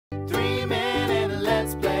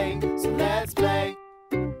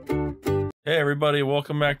Hey everybody,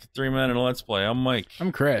 welcome back to 3 Men and a Let's Play. I'm Mike.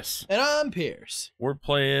 I'm Chris. And I'm Pierce. We're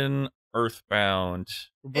playing Earthbound.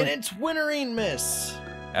 And it's Winter-een-mas.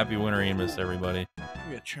 Happy Winter-een-mas, everybody. I'm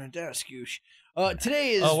gonna turn it down, Scoosh. Today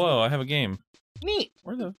is... Oh, whoa, I have a game. Neat.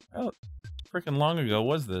 Where the hell freaking long ago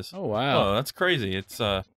was this? Oh, wow. Oh, that's crazy. It's,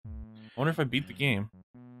 I wonder if I beat the game.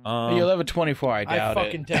 You'll have a 24, I doubt I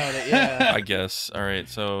fucking doubt it, yeah. I guess. Alright,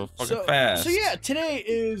 so fucking fast. So yeah, today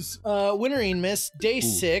is Winter-een-mas, day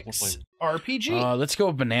 6, RPG. Let's go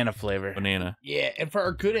with banana flavor. Banana. Yeah, and for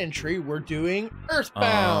our good entry, we're doing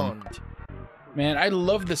Earthbound. Man, I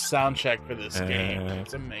love the soundtrack for this game.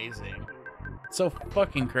 It's amazing. It's so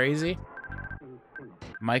fucking crazy.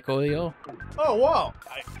 Michael. Oh, wow.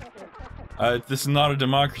 This is not a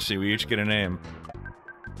democracy. We each get a name.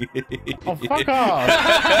 Oh, fuck off.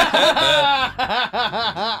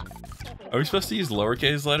 Are we supposed to use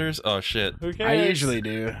lowercase letters? Oh, shit. Who cares? I usually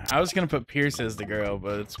do. I was gonna put Pierce as the girl,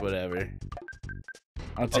 but it's whatever.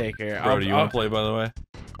 I'll take her. Bro, do you want to play, by the way?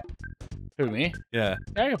 Who, me? Yeah.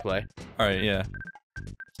 I can play. Alright, yeah.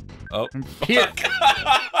 Oh. Here.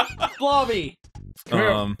 Blobby. Come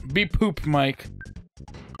here. Be poop, Mike.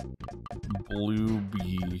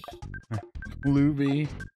 Blueby. Blueby.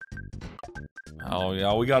 Oh,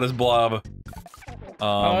 yeah, we got his blob.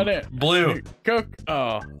 Blue. Cook.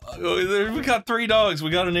 Oh. We got 3 dogs. We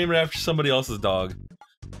gotta name it after somebody else's dog.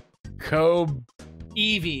 Cobb.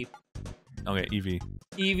 Evie. Okay, Evie.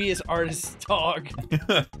 Evie is artist's dog.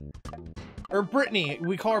 Or Brittany.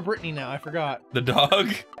 We call her Brittany now. I forgot. The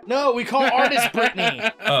dog? No, we call artist Brittany.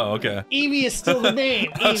 Oh, okay. Evie is still the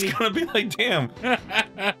name. I was gonna be like, damn.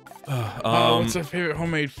 What's our favorite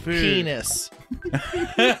homemade food? Penis.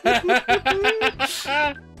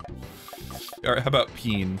 All right, how about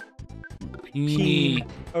peen? Peeny.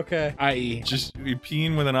 Okay. I.E. Just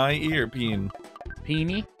peen with an I-E or peen?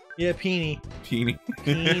 Peeny? Yeah, peeny. Peeny.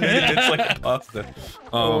 Peeny. It's like a pasta.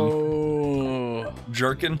 Oh.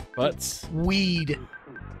 Jerkin? Butts. Weed.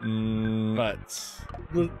 Butts.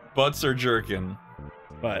 Butts or jerkin?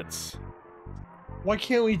 Butts. Why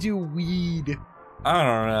can't we do weed? I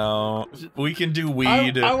don't know. We can do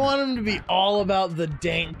weed. I want him to be all about the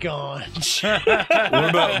dank ganj. What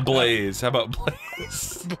about Blaze? How about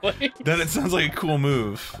Blaze? Blaze? Then it sounds like a cool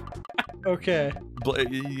move. Okay.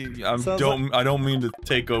 I don't mean to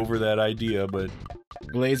take over that idea, but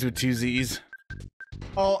Blaze with 2 Z's.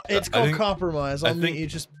 Oh, it's called compromise. I'll meet you.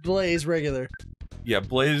 Just Blaze regular. Yeah,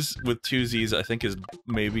 Blaze with 2 Z's I think is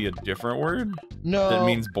maybe a different word. No. That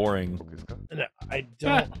means boring. No, I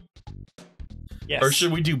don't. Yes. Or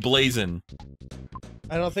should we do blazing?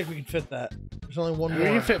 I don't think we can fit that. There's only one We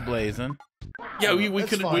more. can fit blazing. Yeah, we That's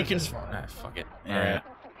could. fine, We can. that's fine. Ah, fuck it. Yeah. All right.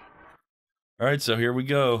 All right. So here we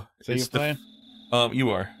go. So you playing? You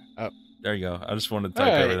are. Oh. There you go. I just wanted to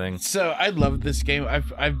type everything. So I love this game.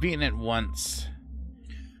 I've beaten it once.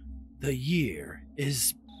 The year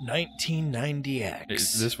is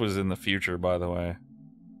 1990X. This was in the future, by the way.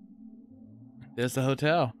 There's the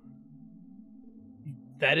hotel.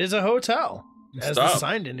 That is a hotel, as the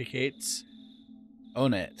sign indicates.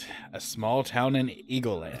 Own it. A small town in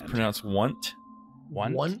Eagle Land. It's pronounced want.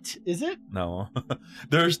 Want? Is it? No.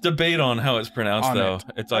 There's debate on how it's pronounced, On though. it.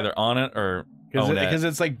 It's either on it or own it. Because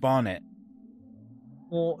it's like bonnet.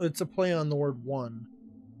 Well, it's a play on the word one.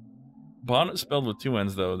 Bonnet spelled with 2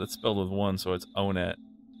 N's, though. That's spelled with 1, so it's own it.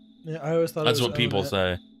 Yeah, I always thought That's it was what people own it.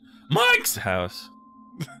 say. Mike's house.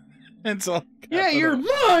 It's all. Yeah, you're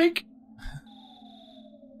Mike!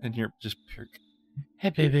 And you're just pure.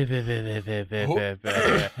 Look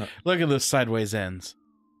at those sideways ends.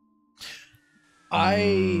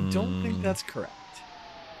 I don't think that's correct.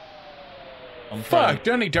 Fuck,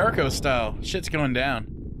 Donnie Darko style. Shit's going down.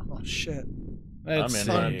 Oh, shit. I'm That's in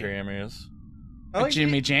fun. Jammies. I like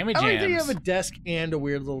Jimmy that- Jammy I like that you Jams. have a desk and a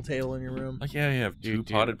weird little table in your room. Like, yeah, you have 2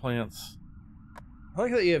 potted plants. I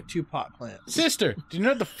like that you have 2 pot plants. Sister, do you know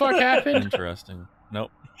what the fuck happened? Interesting. Nope.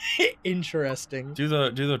 Interesting. Do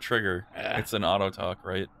the trigger. Ah. It's an auto talk,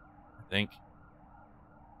 right? I think.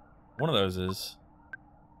 One of those is.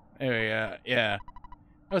 There we go. Yeah.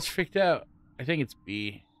 I was freaked out. I think it's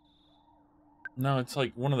B. No, it's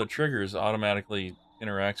like one of the triggers automatically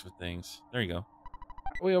interacts with things. There you go.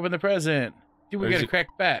 We opened the present. Dude, we There's got a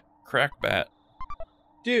cracked bat. Crack bat.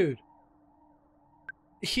 Dude.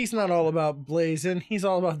 He's not all about blazing. He's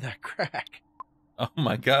all about that crack. Oh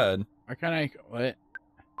my god. I kind of... What?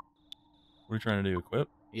 What are you trying to do? Equip?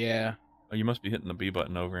 Yeah. Oh, you must be hitting the B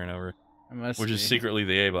button over and over. I must Which is be. secretly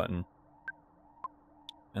the A button.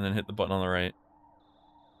 And then hit the button on the right.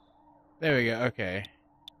 There we go. Okay.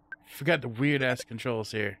 Forgot the weird-ass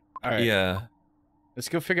controls here. All right. Yeah. Let's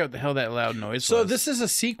go figure out the hell that loud noise So was. this is a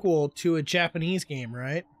sequel to a Japanese game,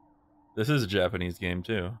 right? This is a Japanese game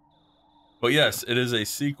too. But yes, it is a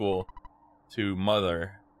sequel to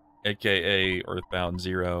Mother, aka Earthbound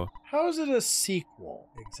 0. How is it a sequel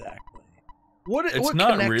exactly? What? It's what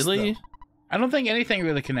not connects really. them? I don't think anything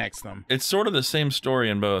really connects them. It's sort of the same story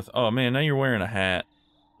in both. Oh man, now you're wearing a hat.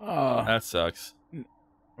 Oh, That sucks.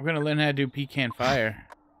 we're gonna learn how to do pecan fire.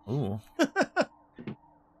 Ooh.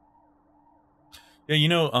 Yeah, you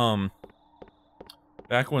know,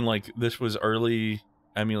 back when like this was early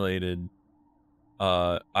emulated,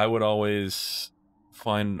 I would always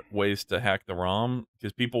find ways to hack the ROM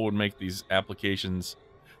because people would make these applications.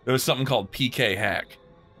 There was something called PK hack.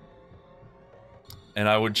 And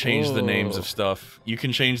I would change the names of stuff. You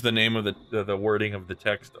can change the name of the wording of the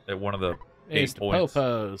text at one of the It's 8 the points.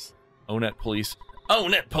 popos. ONET police.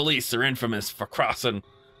 ONET police are infamous for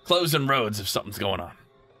closing roads if something's going on.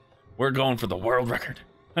 We're going for the world record.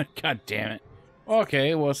 God damn it.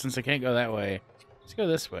 Okay, well, since I can't go that way, let's go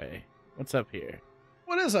this way. What's up here?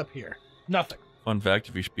 What is up here? Nothing. Fun fact,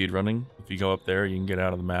 if you're speedrunning, if you go up there, you can get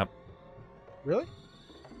out of the map. Really?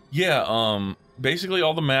 Yeah, basically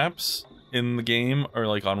all the maps in the game are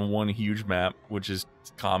like on one huge map, which is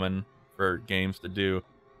common for games to do.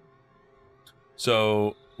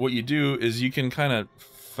 So what you do is you can kind of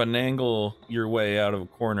finagle your way out of a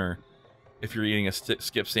corner if you're eating a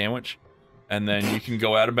skip sandwich, and then you can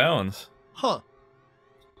go out of bounds. Huh.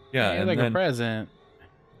 Yeah, Hey, and like then, a present.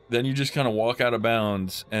 then you just kind of walk out of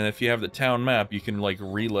bounds, and if you have the town map, you can like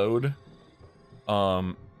reload,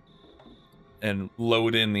 and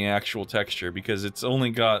load in the actual texture, because it's only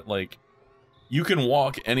got like, you can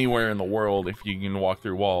walk anywhere in the world if you can walk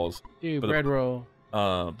through walls. Dude, but bread roll.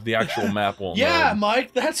 The actual map won't Yeah, load.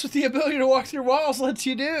 Mike, that's what the ability to walk through walls lets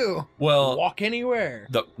you do. Well, Walk anywhere.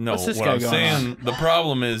 no, What's this what guy I'm going saying, the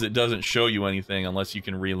problem is it doesn't show you anything unless you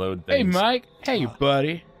can reload Hey, things. Mike. Hey,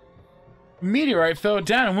 buddy. A meteorite fell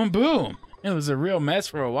down and went boom. It was a real mess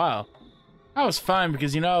for a while. I was fine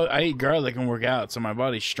because, you know, I eat garlic and work out, so my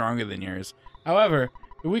body's stronger than yours. However,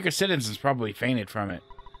 the weaker citizens probably fainted from it.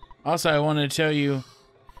 Also, I wanted to tell you,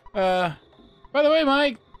 by the way,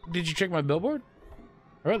 Mike, did you check my billboard?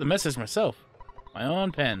 I wrote the message myself. My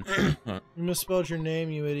own pen. You misspelled your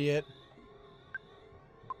name, you idiot.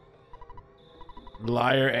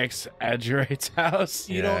 Liar exaggerates house.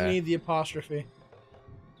 You Yeah. don't need the apostrophe.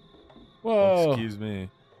 Whoa. Excuse me.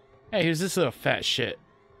 Hey, who's this little fat shit?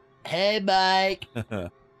 Hey, Mike,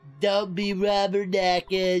 don't be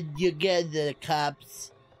rubbernecking. You get the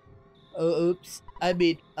cops. Oh, oops. I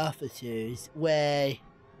mean, officers. Way.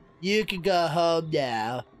 You can go home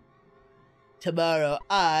now. Tomorrow,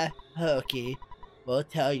 I, Hokey, will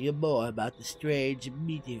tell you more about the strange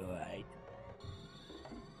meteorite.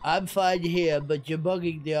 I'm fine here, but you're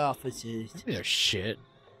bugging the officers. They're shit.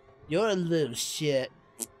 You're a little shit.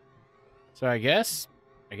 So I guess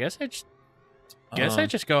I just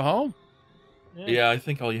go home. Yeah, I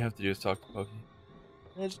think all you have to do is talk to Pokey.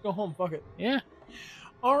 Yeah, just go home. Fuck it. Yeah.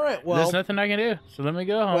 All right. Well, There's nothing I can do. So let me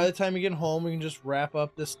go by the home. time you get home, we can just wrap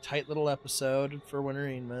up this tight little episode for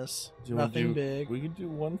Winter-een-mas. Nothing big. We could do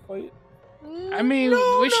one fight. I mean,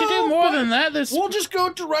 we should do more than that. This We'll just go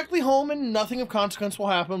directly home, and nothing of consequence will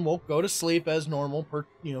happen. We'll go to sleep as normal,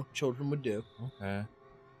 children would do. Okay.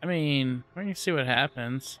 I mean, we can see what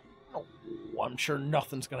happens. Oh, I'm sure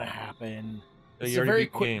nothing's gonna happen. So It's you a already very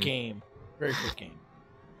beat the quick game. Very quick game.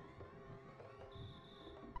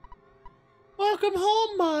 Welcome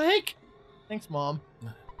home, Mike. Thanks, Mom.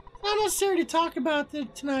 It's not necessary to talk about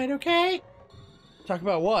it tonight, okay? Talk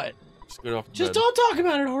about what? Just get off the Just bed. don't talk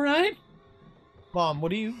about it, all right? Mom,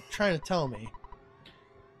 what are you trying to tell me?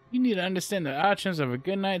 You need to understand the options of a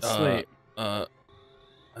good night's sleep. I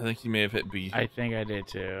think you may have hit B. I think I did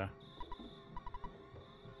too.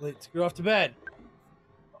 Let's get off to bed.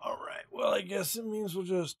 All right. Well, I guess it means we'll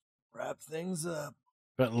just wrap things up.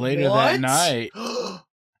 But later What? that night,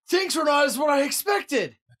 Things were not as what I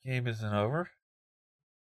expected. The game isn't over.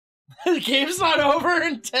 The game's not over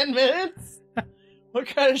in 10 minutes? What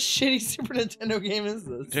kind of shitty Super Nintendo game is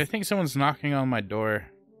this? I think someone's knocking on my door.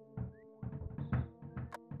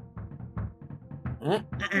 Ugh.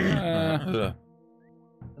 And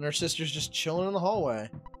our sister's just chilling in the hallway.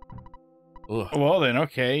 Ugh. Well then,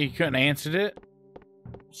 okay, you couldn't answer it.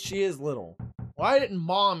 She is little. Why didn't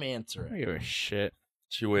Mom answer I don't it? give a shit.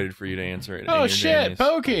 She waited for you to answer it. in Oh your shit, jammies.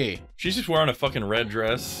 Pokey! She's just wearing a fucking red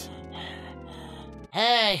dress.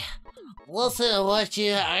 Hey, listen to what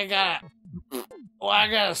I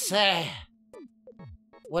gotta say.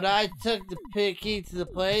 When I took the key to the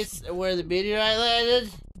place where the meteorite landed,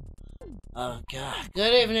 oh god.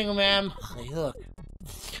 Good evening, ma'am. You look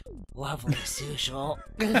lovely as usual.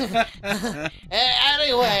 Anyway,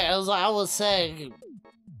 as I was saying,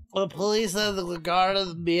 The police and the guard of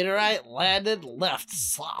the meteorite landed and left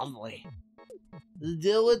solemnly. To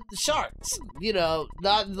deal with the sharks. You know,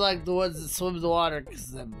 not like the ones that swim in the water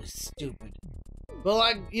because they're stupid. But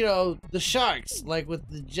like, you know, the sharks, like with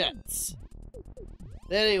the jets.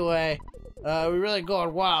 Anyway, we were really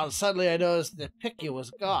going wild. Suddenly I noticed that Picky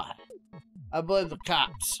was gone. I blame the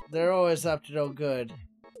cops. They're always up to no good.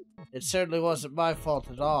 It certainly wasn't my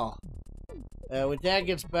fault at all. When Dad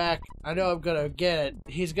gets back, I know I'm gonna get it.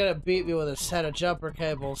 He's gonna beat me with a set of jumper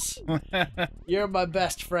cables. You're my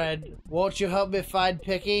best friend. Won't you help me find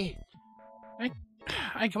Picky?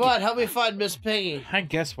 Come on, help me find Miss Piggy. I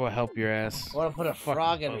guess we'll help your ass. I want to put a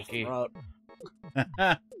frog in his throat.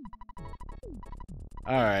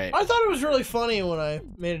 Alright. I thought it was really funny when I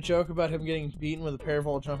made a joke about him getting beaten with a pair of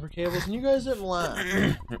old jumper cables, and you guys didn't laugh.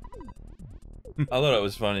 I thought it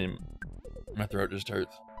was funny. My throat just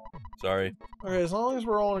hurts. Sorry. Okay, as long as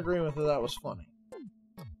we're all in agreement that that was funny.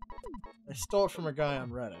 I stole it from a guy on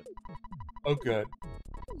Reddit. Okay.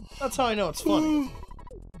 That's how I know it's funny.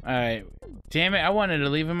 Alright. Damn it, I wanted to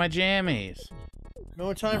leave in my jammies.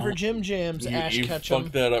 No time for Jim Jams, Ash You Ketchum.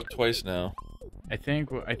 fucked that up twice now. I think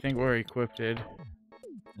we're equipped. Yeah,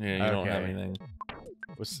 you don't have Okay. anything.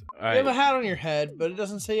 You have a hat on your head, but it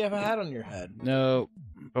doesn't say you have a hat on your head. No,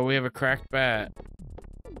 but we have a cracked bat.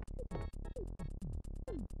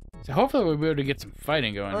 So hopefully we'll be able to get some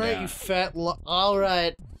fighting going Alright, down. you fat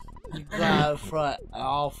Alright. You got front.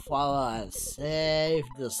 I'll follow at safe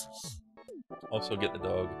distance. Also get the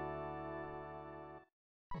dog.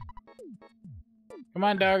 Come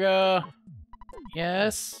on, doggo.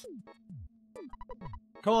 Yes.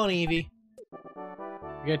 Come on, Evie.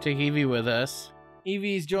 We gotta take Evie with us.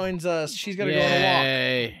 Evie joins us. She's gotta go on a walk.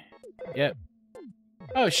 Yay. Yep.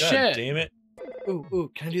 Oh, God shit. damn it.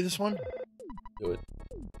 Ooh, can I do this one? Do it.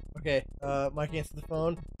 Okay, Mike answered the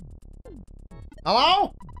phone.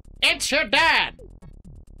 Hello? It's your dad.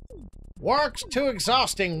 Work's too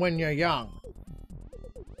exhausting when you're young.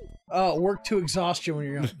 Oh, work to exhaust you when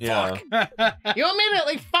you're young. Yeah. You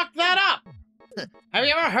immediately fucked that up. Have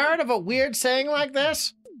you ever heard of a weird saying like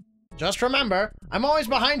this? Just remember, I'm always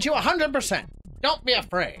behind you 100%. Don't be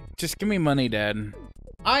afraid. Just give me money, Dad.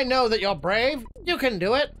 I know that you're brave. You can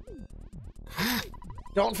do it.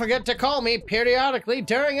 Don't forget to call me periodically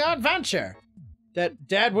during your adventure.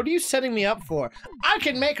 Dad, what are you setting me up for? I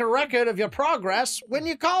can make a record of your progress when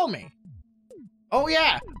you call me. Oh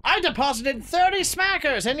yeah, I deposited 30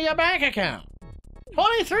 smackers into your bank account.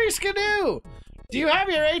 23 skidoo. Do you have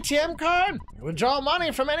your ATM card? Withdraw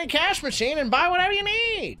money from any cash machine and buy whatever you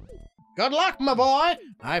need. Good luck, my boy.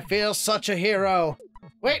 I feel such a hero.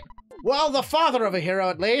 Wait, well, the father of a hero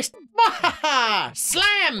at least.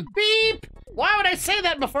 Slam! Beep! Why would I say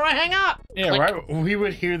that before I hang up? Yeah, Click. right. We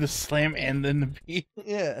would hear the slam and then the beat.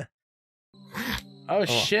 Yeah. Oh,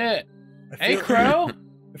 shit. I Hey, feel- Crow.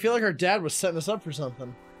 I feel like our dad was setting us up for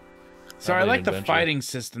something. So I Probably like the adventure. fighting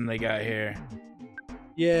system they got here.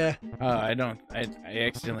 Yeah. Oh, I don't. I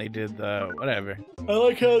accidentally did the whatever. I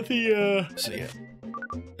like how the, So yeah.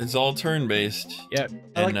 It's all turn-based. Yep.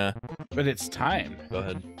 And, But it's timed. go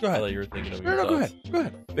ahead. Go ahead. I thought you were thinking of No, your go thoughts. ahead. Go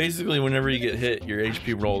ahead. Basically, whenever you get hit, your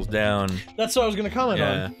HP rolls down. That's what I was gonna comment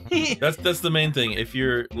on. That's the main thing. If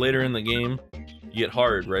you're later in the game, you get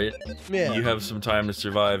hard, right? Yeah. You have some time to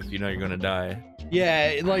survive if you know you're gonna die.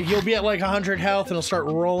 Yeah, like you'll be at like 100 health and it'll start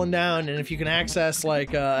rolling down, and if you can access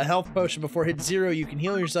like a health potion before it hits 0, you can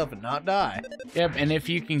heal yourself and not die. Yep. And if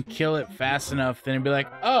you can kill it fast enough, then it'd be like,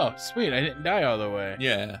 oh, sweet, I didn't die all the way.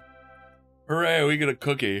 Yeah. Hooray, we get a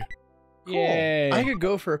cookie. Cool. Yay. I could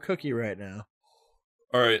go for a cookie right now.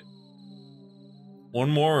 Alright. One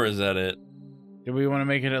more, or is that it? Do we want to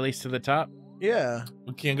make it at least to the top? Yeah,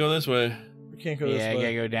 We can't go this way. we can't go Yeah, this I way.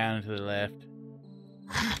 gotta go down and to the left.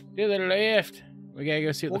 To the left. We gotta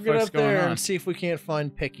go see We'll what get the fuck's up going there on. and see if we can't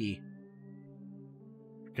find Picky.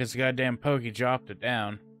 Because the goddamn Pokey dropped it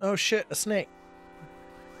down. Oh shit, a snake.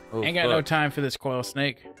 Oh, Ain't got no fuck. time for this coil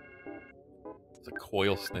snake. It's a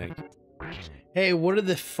coil snake. Hey, what did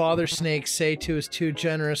the father snake say to his 2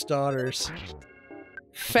 generous daughters?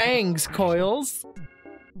 Fangs, Coils.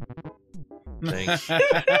 Thanks.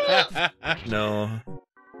 No.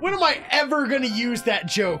 When am I ever gonna use that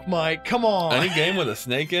joke, Mike? Come on. Any game with a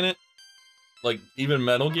snake in it? Like, even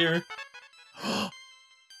Metal Gear?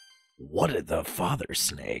 What did the father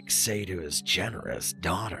snake say to his generous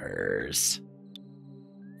daughters?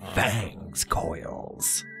 Fangs,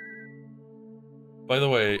 coils. By the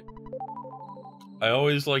way, I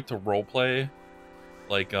always like to roleplay.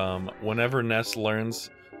 Like, whenever Ness learns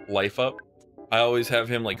Life Up, I always have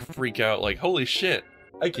him, like, freak out, like, holy shit,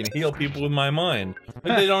 I can heal people with my mind.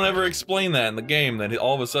 Like, they don't ever explain that in the game, that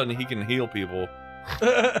all of a sudden he can heal people.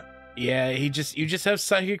 Yeah, you just have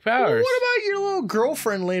psychic powers. What about your little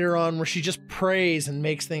girlfriend later on where she just prays and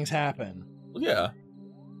makes things happen? Yeah.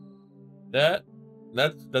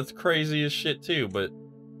 That's crazy as shit too, but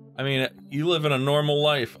I mean, you live in a normal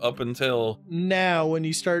life up until Now, when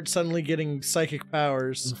you start suddenly getting psychic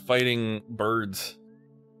powers. fighting birds,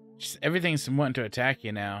 Just everything's wanting to attack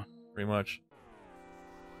you now. pretty much.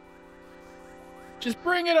 Just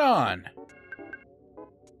bring it on.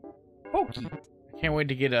 Pokey. I can't wait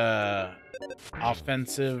to get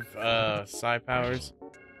offensive psi powers.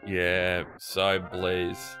 Yeah, Side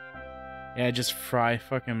Blaze. Yeah, just fry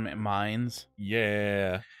fucking mines.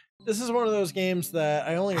 Yeah. This is one of those games that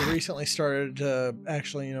I only recently started to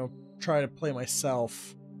actually, you know, try to play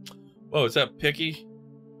myself. Whoa, is that Picky?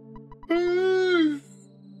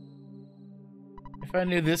 If I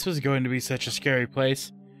knew this was going to be such a scary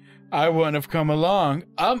place, I wouldn't have come along.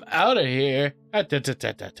 I'm out of here. Alright.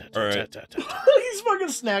 He's fucking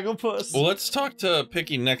Snagglepuss. Well, let's talk to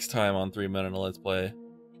Picky next time on 3 Minute Let's Play.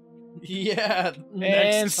 Yeah, And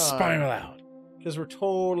next spiral out. because we're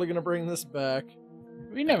totally gonna bring this back.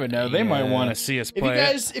 We never know. They might Yeah. want to see us If play.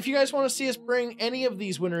 if you guys want to see us bring any of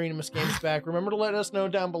these Winter-een-mas games back, remember to let us know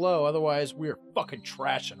down below. Otherwise, we're fucking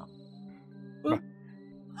trashing them.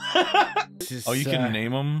 Oh, you can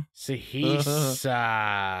name them? Sihisa.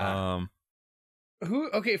 Who?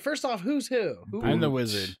 Okay, first off, who's who? I'm the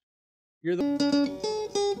wizard. You're the.